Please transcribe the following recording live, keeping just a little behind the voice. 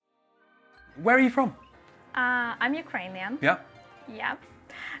Where are you from? I'm Ukrainian. Yeah. Yeah.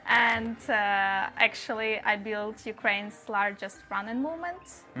 And actually, I built Ukraine's largest running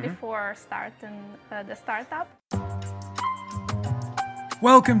movement before starting the startup.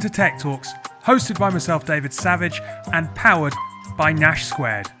 Welcome to Tech Talks, hosted by myself, David Savage, and powered by Nash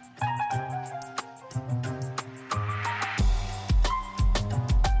Squared.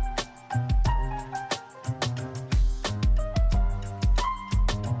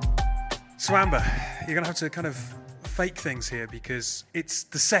 So Amber, you're going to have to kind of fake things here because it's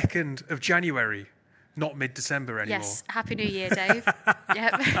the 2nd of January, not mid-December anymore. Yes, Happy New Year, Dave.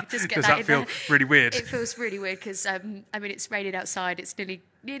 Yep, just get Does that that in feel there. really weird? It feels really weird because, it's raining outside. It's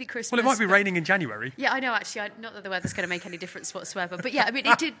nearly Christmas. Well, it might be but- raining in January. Yeah, I know, actually. Not that the weather's going to make any difference whatsoever. But yeah,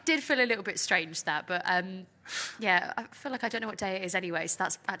 it did feel a little bit strange, that. But yeah, I feel like I don't know what day it is anyway, so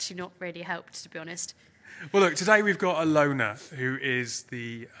that's actually not really helped, to be honest. Well, look, today we've got Alona, who is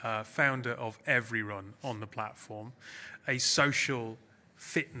the founder of EveryRun on the platform, a social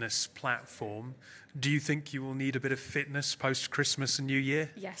fitness platform. Do you think you will need a bit of fitness post-Christmas and New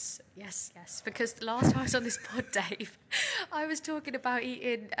Year? Yes. Because the last time I was on this pod, Dave, I was talking about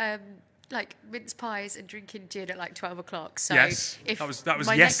eating mince pies and drinking gin at like 12 o'clock. So Yes, if that was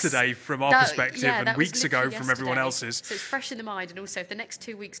my yesterday from our perspective and that was weeks ago literally from everyone yesterday. else's. So it's fresh in the mind, and also if the next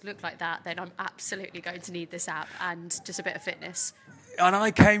 2 weeks look like that, then I'm absolutely going to need this app and just a bit of fitness. And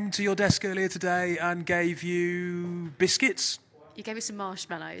I came to your desk earlier today and gave you biscuits. You gave me some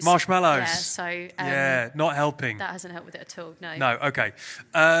marshmallows. Marshmallows. Yeah, so yeah, not helping. that hasn't helped with it at all, no. No, okay.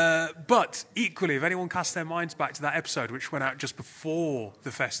 But equally, if anyone casts their minds back to that episode, which went out just before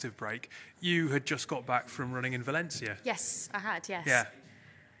the festive break, you had just got back from running in Valencia. Yes, I had, yes. Yeah.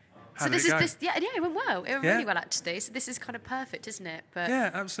 How So did this it go? is it went well. It went Yeah. really well, actually. So this is kind of perfect, isn't it? But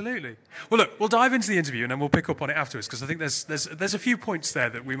Yeah, absolutely. Well, look, we'll dive into the interview and then we'll pick up on it afterwards because I think there's a few points there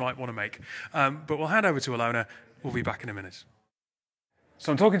that we might want to make. But we'll hand over to Alona. We'll be back in a minute.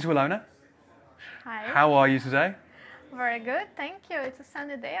 So I'm talking to Alona. Hi. How are you today? Very good, thank you. It's a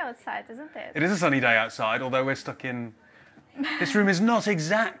sunny day outside, isn't it? It is a sunny day outside, although we're stuck in... This room is not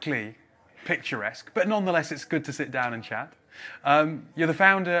exactly picturesque, but nonetheless it's good to sit down and chat. You're the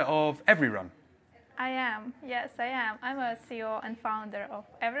founder of EveryRun. I am. Yes, I am. I'm a CEO and founder of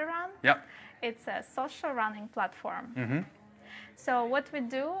EveryRun. Yep. It's a social running platform. Mm-hmm. So what we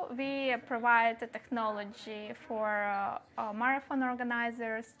do, we provide the technology for marathon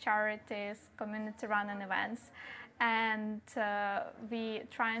organizers, charities, community running events, and we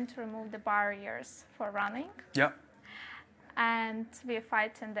trying to remove the barriers for running. Yep. And we're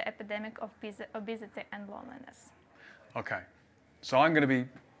fighting the epidemic of obesity and loneliness. Okay. So I'm going to be...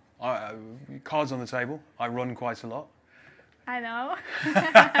 cards on the table. I run quite a lot. I know.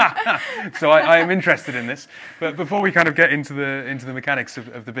 So I am interested in this. But before we kind of get into the mechanics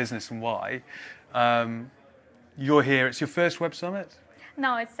of the business and why, you're here. It's your first Web Summit?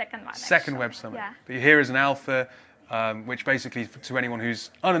 No, it's second one. Second actually. Web Summit. Yeah. But you're here as an alpha, which basically, to anyone who's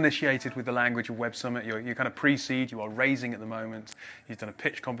uninitiated with the language of Web Summit, you're kind of pre-seed, you are raising at the moment, you've done a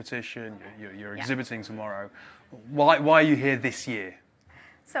pitch competition, you're exhibiting tomorrow. Why are you here this year?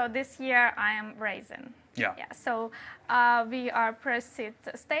 So this year I am raising. Yeah. So we are pre-seed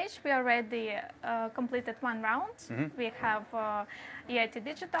stage. We already completed one round. Mm-hmm. We have EIT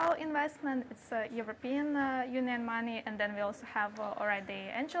Digital investment. It's European Union money, and then we also have already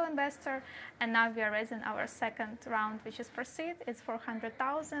angel investor. And now we are raising our second round, which is pre-seed. It's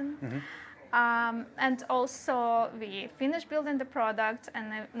 400,000. Mm-hmm. And also we finished building the product,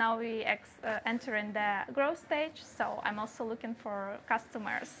 and now we enter in the growth stage. So I'm also looking for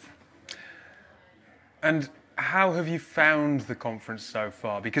customers. And how have you found the conference so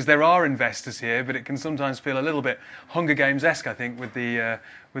far? Because there are investors here, but it can sometimes feel a little bit Hunger Games-esque, I think, with the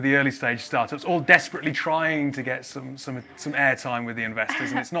early stage startups, all desperately trying to get some airtime with the investors,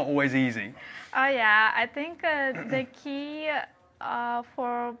 and it's not always easy. Oh yeah, I think the key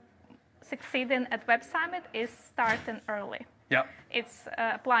for succeeding at Web Summit is starting early. Yeah. It's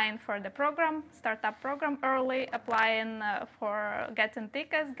applying for the program, startup program early, applying for getting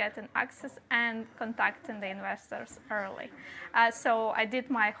tickets, getting access, and contacting the investors early. So I did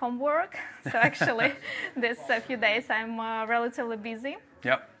my homework. So actually, this few days I'm relatively busy.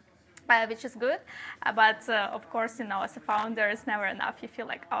 Yep. Which is good, but of course, as a founder, it's never enough. You feel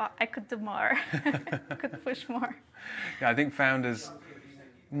like, oh, I could do more, could push more. Yeah, I think founders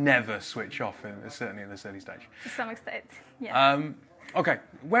never switch off, certainly in this early stage. To some extent, yeah. Okay,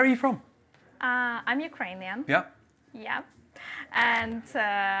 where are you from? I'm Ukrainian. Yeah. Yeah. And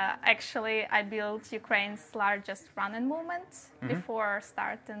actually, I built Ukraine's largest running movement before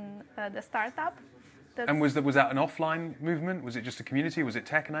starting the startup. And was that an offline movement? Was it just a community? Was it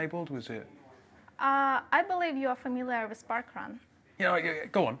tech-enabled? Was it... I believe you are familiar with Parkrun. Yeah,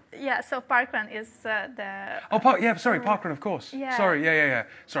 go on. Yeah, so Parkrun is the... Parkrun, of course. Yeah. Sorry,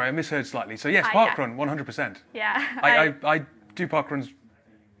 Sorry, I misheard slightly. So yes, Yeah. Parkrun, 100%. Yeah. I do parkruns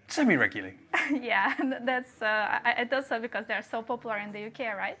semi-regularly. Yeah, that's it also because they're so popular in the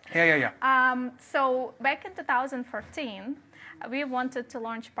UK, right? Yeah. So back in 2014, we wanted to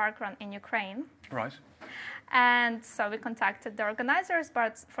launch Parkrun in Ukraine. Right. And so we contacted the organizers,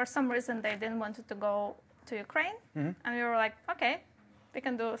 but for some reason they didn't want to go to Ukraine. Mm-hmm. And we were like, okay, we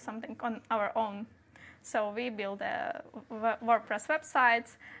can do something on our own. So we built a WordPress website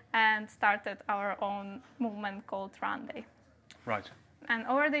and started our own movement called Run Day. Right. And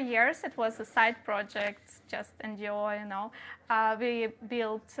over the years, it was a side project, just enjoy, We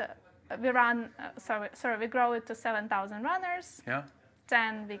built, we grow it to 7,000 runners. Yeah.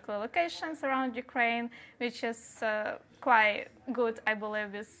 10 weekly locations around Ukraine, which is quite good, I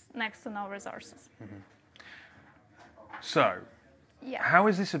believe, with next to no resources. Mm-hmm. So, Yeah. how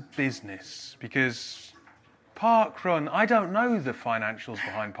is this a business? Because Parkrun, I don't know the financials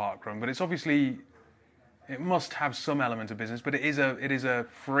behind Parkrun, but it's obviously, it must have some element of business, but it is a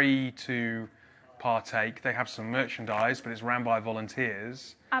free to partake. They have some merchandise, but it's ran by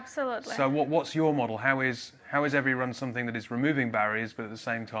volunteers. Absolutely. So what's your model? How is Every Run something that is removing barriers, but at the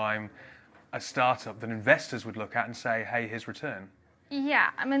same time a startup that investors would look at and say, hey, here's return? Yeah,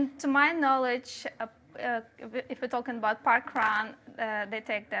 I mean, to my knowledge, if we're talking about Parkrun, they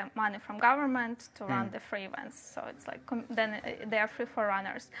take the money from government to run the free events. So it's like then they are free for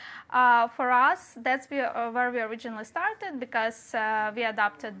runners. For us, that's where we originally started because we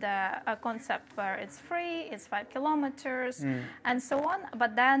adopted the concept where it's free, it's 5 kilometers, and so on.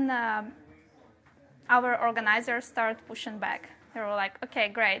 But then our organizers started pushing back. They were like, okay,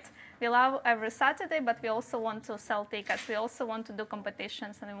 great. We love every Saturday, but we also want to sell tickets. We also want to do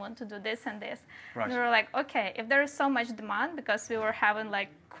competitions, and we want to do this and this. Right. And we were like, okay, if there is so much demand, because we were having like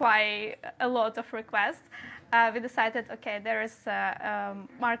quite a lot of requests, we decided, okay, there is a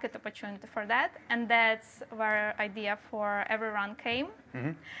market opportunity for that, and that's where idea for Every Run came.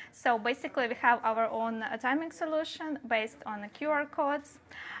 Mm-hmm. So basically, we have our own timing solution based on the QR codes.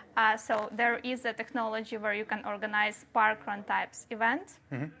 So there is a technology where you can organize parkrun types event.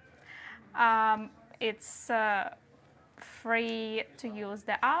 Mm-hmm. It's free to use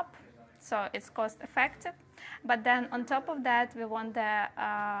the app, so it's cost effective. But then on top of that, we won the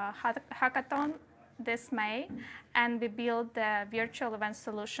hackathon this May, and we built the virtual event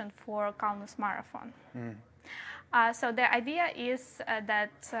solution for Kaunas Marathon. So the idea is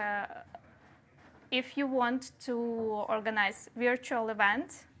that if you want to organize virtual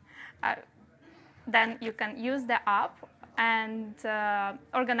event, then you can use the app, and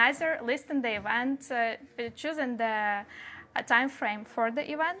organizer listing the event, choosing the time frame for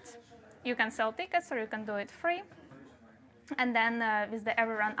the event. You can sell tickets or you can do it free. And then with the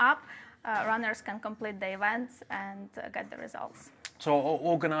Every Run app, runners can complete the events and get the results. So are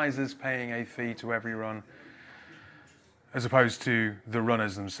organizers paying a fee to Every Run as opposed to the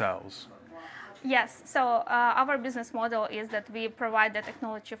runners themselves? Yes, so our business model is that we provide the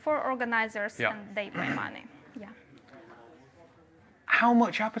technology for organizers and they pay money. Yeah. How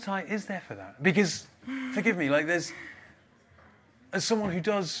much appetite is there for that? Because, forgive me, like as someone who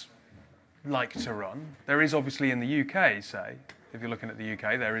does like to run, there is obviously in the UK, say, if you're looking at the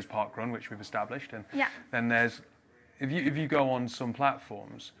UK, there is Parkrun, which we've established, and then there's, if you go on some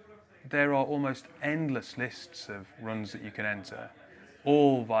platforms, there are almost endless lists of runs that you can enter,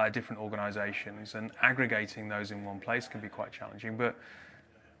 all via different organisations, and aggregating those in one place can be quite challenging. But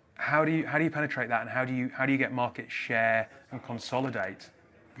how do you penetrate that, and how do you get market share and consolidate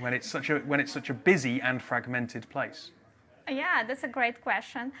when it's such a busy and fragmented place? Yeah, that's a great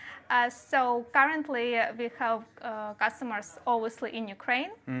question. So currently we have customers obviously in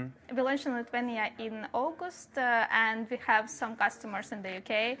Ukraine. We launched in Lithuania in August, and we have some customers in the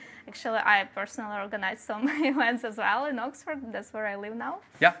UK. Actually, I personally organized some events as well in Oxford. That's where I live now.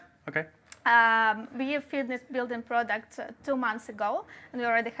 Yeah, okay. We finished building product 2 months ago, and we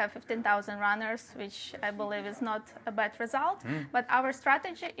already have 15,000 runners, which I believe is not a bad result. But our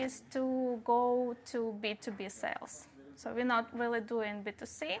strategy is to go to B2B sales. So we're not really doing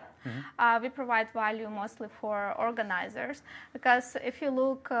B2C. We provide value mostly for organizers, because if you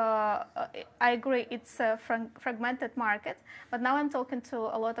look, I agree it's a fragmented market, but now I'm talking to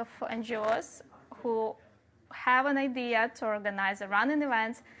a lot of NGOs who have an idea to organize a running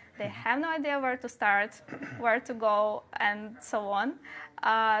event. They have no idea where to start, where to go, and so on.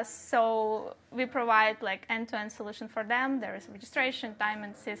 So we provide like end-to-end solution for them. There is registration,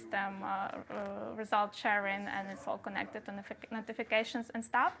 timing system, result sharing, and it's all connected to notifications and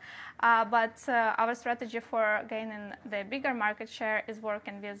stuff. But our strategy for gaining the bigger market share is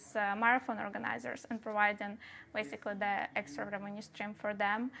working with marathon organizers and providing basically the extra revenue stream for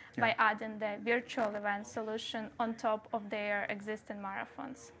them by adding the virtual event solution on top of their existing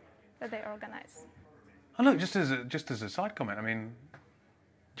marathons that they organize. And look, just as a side comment, I mean,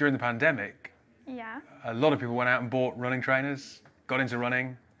 during the pandemic, a lot of people went out and bought running trainers, got into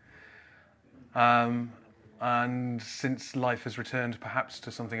running, and since life has returned perhaps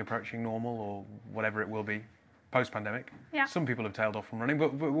to something approaching normal or whatever it will be post-pandemic, some people have tailed off from running.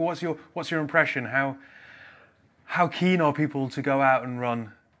 But what's your impression? How keen are people to go out and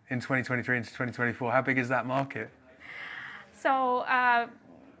run in 2023 into 2024? How big is that market? So,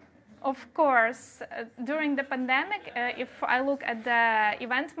 of course, during the pandemic, if I look at the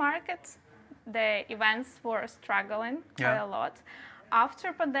event market, the events were struggling quite a lot.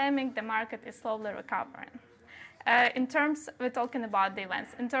 After pandemic, the market is slowly recovering. We're talking about the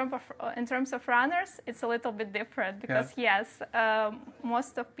events. In terms of runners, it's a little bit different because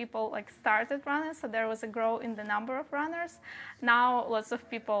most of people like started running, so there was a growth in the number of runners. Now, lots of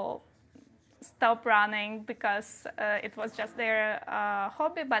people stop running because it was just their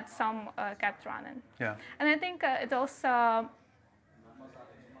hobby, but some kept running. Yeah. And I think it also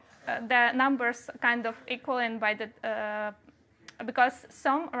the numbers kind of equaling by the because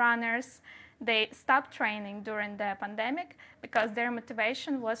some runners they stopped training during the pandemic because their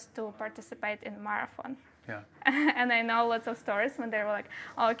motivation was to participate in marathon. Yeah. And I know lots of stories when they were like,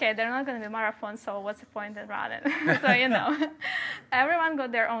 okay, they're not going to be marathon, so what's the point in running? So, everyone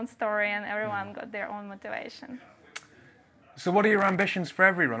got their own story and everyone got their own motivation. So what are your ambitions for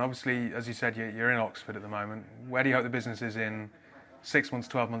everyone? Obviously, as you said, you're in Oxford at the moment. Where do you hope the business is in 6 months,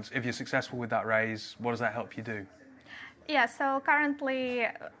 12 months? If you're successful with that raise, what does that help you do? Yeah, so currently,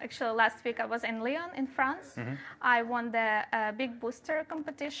 actually last week I was in Lyon in France. Mm-hmm. I won the Big Booster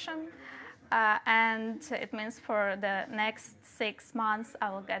competition. And it means for the next 6 months, I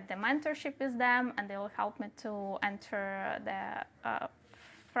will get the mentorship with them, and they will help me to enter the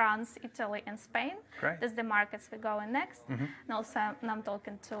France, Italy, and Spain. Great. That's the markets we go in next. Mm-hmm. And also, I'm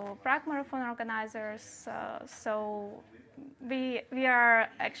talking to Prague Marathon organizers. So we are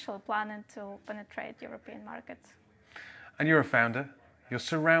actually planning to penetrate European markets. And you're a founder. You're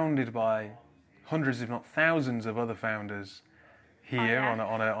surrounded by hundreds, if not thousands, of other founders here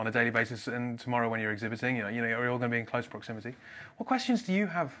on a daily basis, and tomorrow when you're exhibiting, you're all going to be in close proximity. What questions do you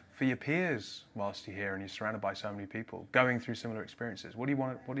have for your peers whilst you're here and you're surrounded by so many people going through similar experiences? What do you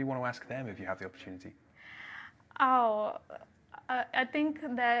want to ask them if you have the opportunity? I think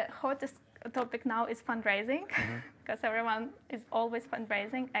the hottest topic now is fundraising, because everyone is always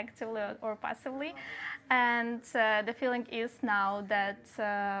fundraising, actively or passively, and the feeling is now that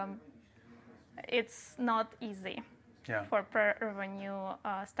it's not easy. Yeah. For pre-revenue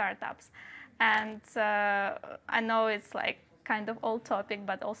startups. And I know it's like kind of old topic,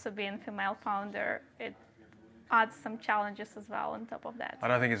 but also being female founder, it adds some challenges as well on top of that. I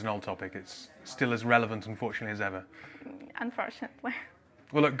don't think it's an old topic. It's still as relevant, unfortunately, as ever. Unfortunately.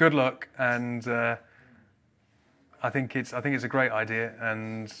 Well, look, good luck, and I think it's a great idea,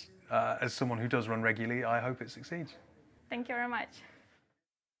 and as someone who does run regularly, I hope it succeeds. Thank you very much.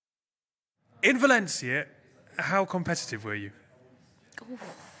 In Valencia, how competitive were you? Ooh.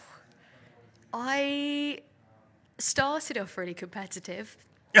 I started off really competitive.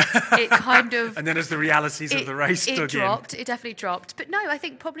 It kind of... And then as the realities of the race dug in... It definitely dropped. But no, I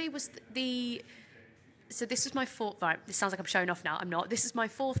think probably was the... So this was my fourth... Right, this sounds like I'm showing off now. I'm not. This is my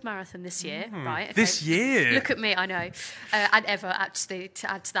fourth marathon this year, right? Okay. This year? Look at me, I know. And ever, actually,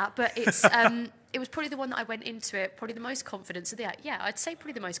 to add to that. But it's... it was probably the one that I went into it, probably the most confident. So yeah, I'd say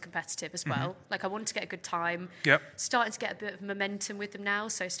probably the most competitive as well. Mm-hmm. Like I wanted to get a good time. Yep. Starting to get a bit of momentum with them now.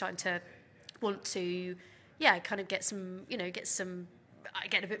 So starting to want to, kind of get some,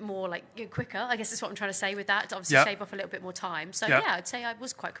 get a bit more like quicker. I guess that's what I'm trying to say with that. To obviously shave off a little bit more time. So I'd say I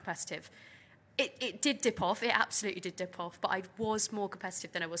was quite competitive. It did dip off. It absolutely did dip off. But I was more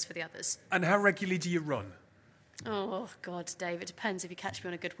competitive than I was for the others. And how regularly do you run? Oh, God, Dave, it depends if you catch me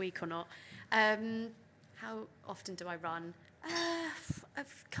on a good week or not. How often do I run? A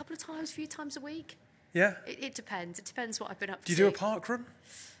couple of times, a few times a week. Yeah? It depends. It depends what I've been up to. Do you do a park run?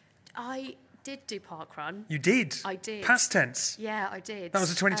 I did do park run. You did? I did. Past tense? Yeah, I did. That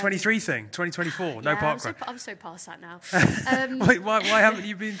was a 2023 thing, 2024, no park run. I'm so past that now. Wait, why haven't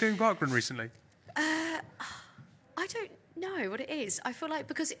you been doing park run recently? I don't No, what it is, I feel like,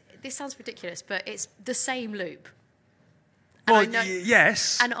 because this sounds ridiculous, but it's the same loop. Well,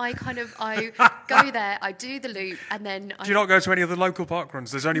 yes. And I go there, I do the loop, and then... Do you not go to any other local park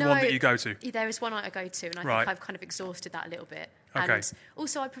runs? There's only one that you go to? There is one I go to, and I think I've kind of exhausted that a little bit. Okay. And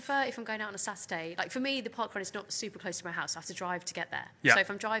also, I prefer if I'm going out on a Saturday. Like, for me, the park run is not super close to my house. I have to drive to get there. Yeah. So if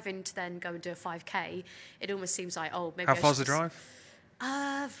I'm driving to then go and do a 5K, it almost seems like, maybe How far's the drive?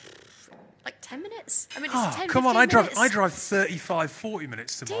 Like 10 minutes. I mean, it's 10, come on, 15 minutes. I drive 35, 40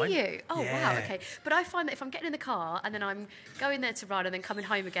 minutes to mine. Do you? Oh, yeah. wow, okay. But I find that if I'm getting in the car and then I'm going there to run and then coming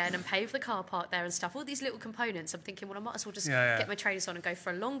home again and paying for the car park there and stuff, all these little components, I'm thinking, well, I might as well just get my trainers on and go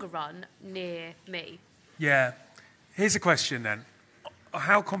for a longer run near me. Yeah. Here's a question then.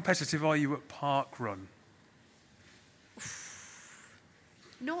 How competitive are you at park run?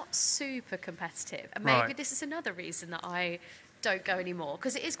 Not super competitive. And maybe this is another reason that I don't go anymore,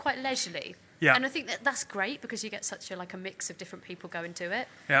 because it is quite leisurely. Yeah. And I think that's great because you get such a mix of different people go and do it.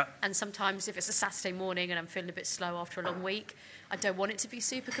 Yeah. And sometimes if it's a Saturday morning and I'm feeling a bit slow after a long week, I don't want it to be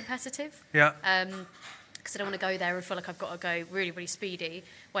super competitive. Yeah. Because I don't want to go there and feel like I've got to go really, really speedy,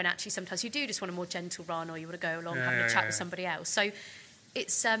 when actually sometimes you do just want a more gentle run, or you want to go along having a chat with somebody else. So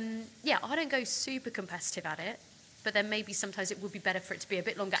it's, I don't go super competitive at it, but then maybe sometimes it would be better for it to be a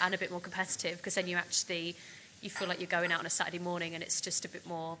bit longer and a bit more competitive, because then you feel like you're going out on a Saturday morning and it's just a bit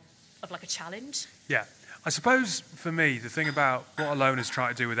more of like a challenge. Yeah. I suppose for me, the thing about what Alona's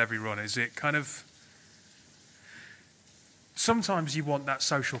trying to do with every run is it kind of... Sometimes you want that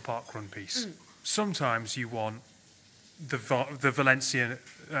social park run piece. Sometimes you want the Valencia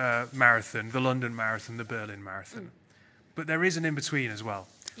marathon, the London marathon, the Berlin marathon. But there is an in-between as well,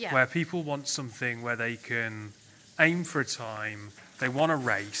 where people want something where they can aim for a time, they want to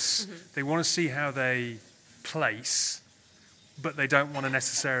race, they want to see how they place, but they don't want to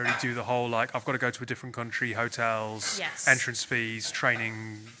necessarily do the whole, like, I've got to go to a different country, hotels, entrance fees,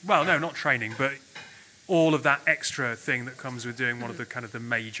 training. Well, no, not training, but all of that extra thing that comes with doing one of the kind of the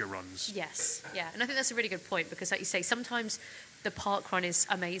major runs. Yes, yeah. And I think that's a really good point, because like you say, sometimes the park run is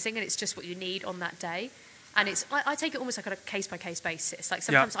amazing and it's just what you need on that day. And I take it almost like on a case-by-case basis. Like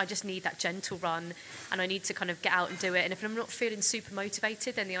sometimes I just need that gentle run and I need to kind of get out and do it. And if I'm not feeling super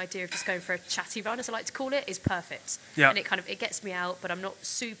motivated, then the idea of just going for a chatty run, as I like to call it, is perfect. Yeah. And it gets me out, but I'm not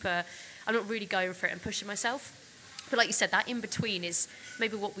really going for it and pushing myself. But like you said, that in-between is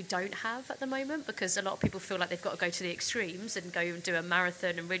maybe what we don't have at the moment, because a lot of people feel like they've got to go to the extremes and go and do a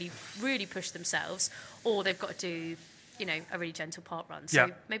marathon and really, really push themselves, or they've got to do, a really gentle park run.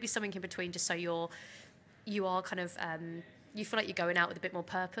 So maybe something in between, just so you are kind of, you feel like you're going out with a bit more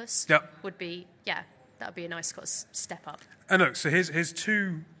purpose. Would be, that would be a nice sort of step up. And look, so here's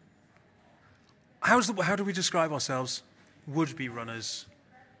two. How do we describe ourselves? Would-be runners,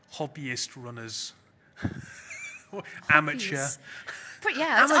 hobbyist runners, amateur. But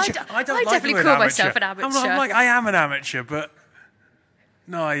yeah, amateur. I don't I like definitely call myself an amateur. I'm like, I am an amateur, but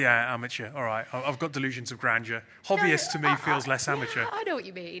no, amateur. All right, I've got delusions of grandeur. Hobbyist to me feels less amateur. I know what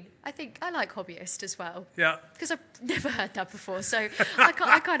you mean. I think I like hobbyist as well. Yeah. Because I've never heard that before, so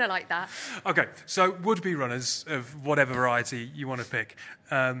I kind of like that. Okay, so would-be runners of whatever variety you want to pick,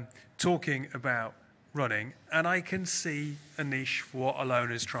 talking about running, and I can see a niche for what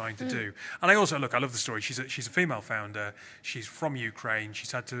Alona's trying to do. And I also, I love the story. She's a female founder. She's from Ukraine.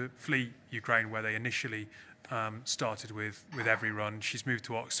 She's had to flee Ukraine, where they initially started with every run. She's moved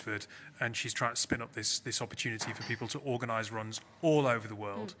to Oxford, and she's trying to spin up this opportunity for people to organise runs all over the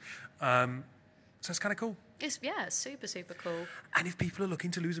world. So it's kind of cool. It's super, super cool. And if people are looking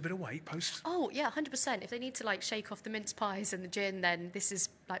to lose a bit of weight post... Oh, yeah, 100%. If they need to, shake off the mince pies and the gin, then this is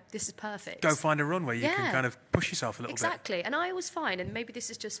perfect. Go find a run where you can kind of push yourself a little bit. Exactly. And I always find, and maybe this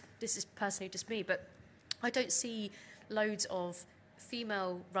is personally just me, but I don't see loads of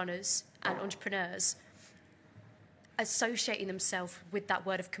female runners and entrepreneurs associating themselves with that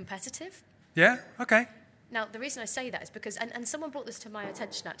word of competitive. Yeah, okay. Now, the reason I say that is because, and someone brought this to my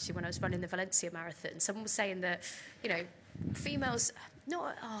attention actually when I was running the Valencia Marathon. Someone was saying that, females, I don't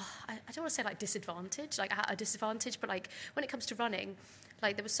want to say disadvantage, at a disadvantage, but when it comes to running,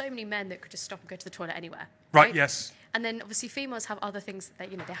 there were so many men that could just stop and go to the toilet anywhere. Right, yes. And then obviously females have other things that,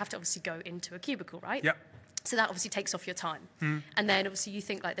 they have to obviously go into a cubicle, right? Yep. So that obviously takes off your time. And then obviously you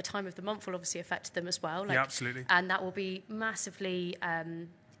think the time of the month will obviously affect them as well. Yeah, absolutely. And that will be massively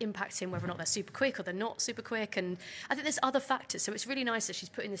impacting whether or not they're super quick or they're not super quick. And I think there's other factors. So it's really nice that she's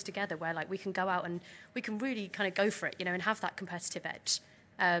putting this together where we can go out and we can really kind of go for it, and have that competitive edge.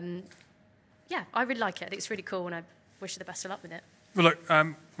 I really like it. I think it's really cool, and I wish her the best of luck with it. Well, look,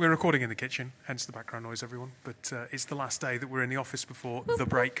 we're recording in the kitchen, hence the background noise, everyone. But it's the last day that we're in the office before the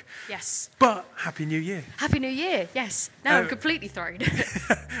break. Yes. But Happy New Year. Happy New Year, yes. Now I'm completely thrown.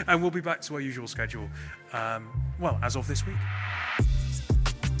 And we'll be back to our usual schedule, as of this week.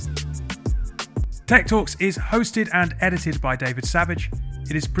 Tech Talks is hosted and edited by David Savage.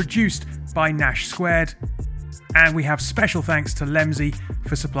 It is produced by Nash Squared. And we have special thanks to Lemsey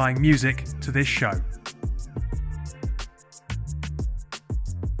for supplying music to this show.